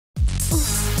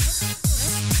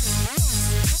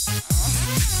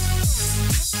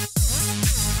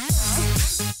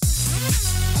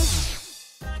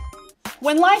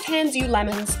When life hands you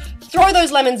lemons, throw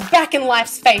those lemons back in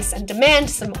life's face and demand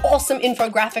some awesome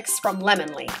infographics from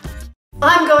Lemonly.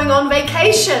 I'm going on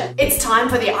vacation! It's time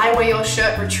for the I Wear Your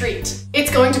Shirt retreat.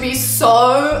 It's going to be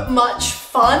so much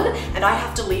fun, and I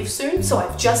have to leave soon, so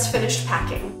I've just finished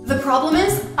packing. The problem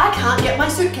is, I can't get my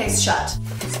suitcase shut.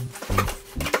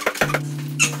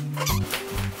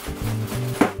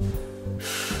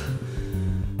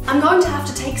 I'm going to have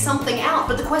to take something out,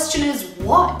 but the question is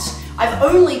what? I've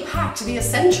only packed the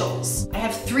essentials. I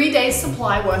have 3 days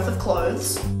supply worth of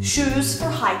clothes, shoes for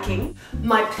hiking,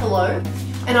 my pillow,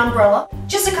 an umbrella,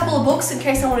 just a couple of books in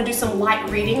case I want to do some light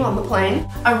reading on the plane,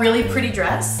 a really pretty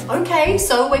dress. Okay,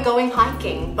 so we're going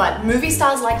hiking, but movie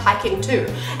stars like hiking too.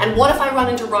 And what if I run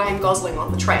into Ryan Gosling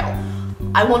on the trail?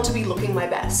 I want to be looking my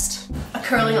best. A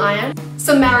curling iron,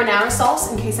 some marinara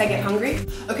sauce in case I get hungry.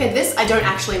 Okay, this I don't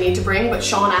actually need to bring, but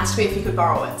Sean asked me if he could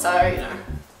borrow it, so you know.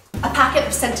 A packet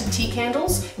of scented tea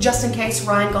candles, just in case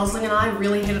Ryan Gosling and I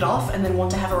really hit it off and then want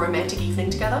to have a romantic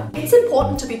evening together. It's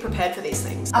important to be prepared for these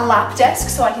things. A lap desk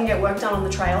so I can get work done on the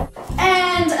trail.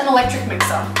 And an electric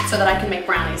mixer so that I can make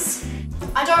brownies.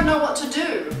 I don't know what to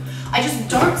do. I just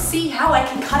don't see how I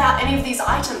can cut out any of these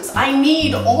items. I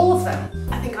need all of them.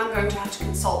 I think I'm going to have to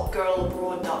consult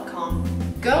girlabroad.com.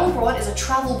 Girl Abroad is a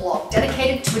travel blog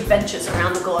dedicated to adventures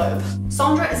around the globe.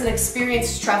 Sandra is an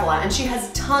experienced traveler and she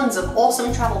has tons of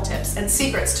awesome travel tips and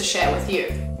secrets to share with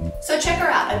you. So check her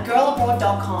out at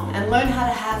girlabroad.com and learn how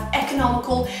to have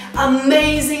economical,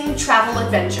 amazing travel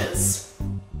adventures.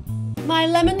 My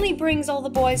Lemonly brings all the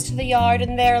boys to the yard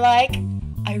and they're like,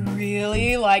 I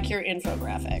really like your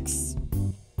infographics.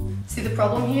 See, the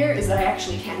problem here is that I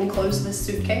actually can close this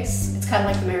suitcase. It's kind of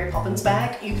like the Mary Poppins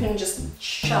bag. You can just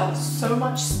shove so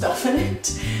much stuff in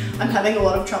it. I'm having a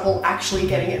lot of trouble actually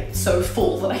getting it so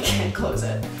full that I can't close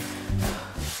it.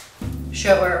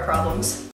 Shirtwear problems.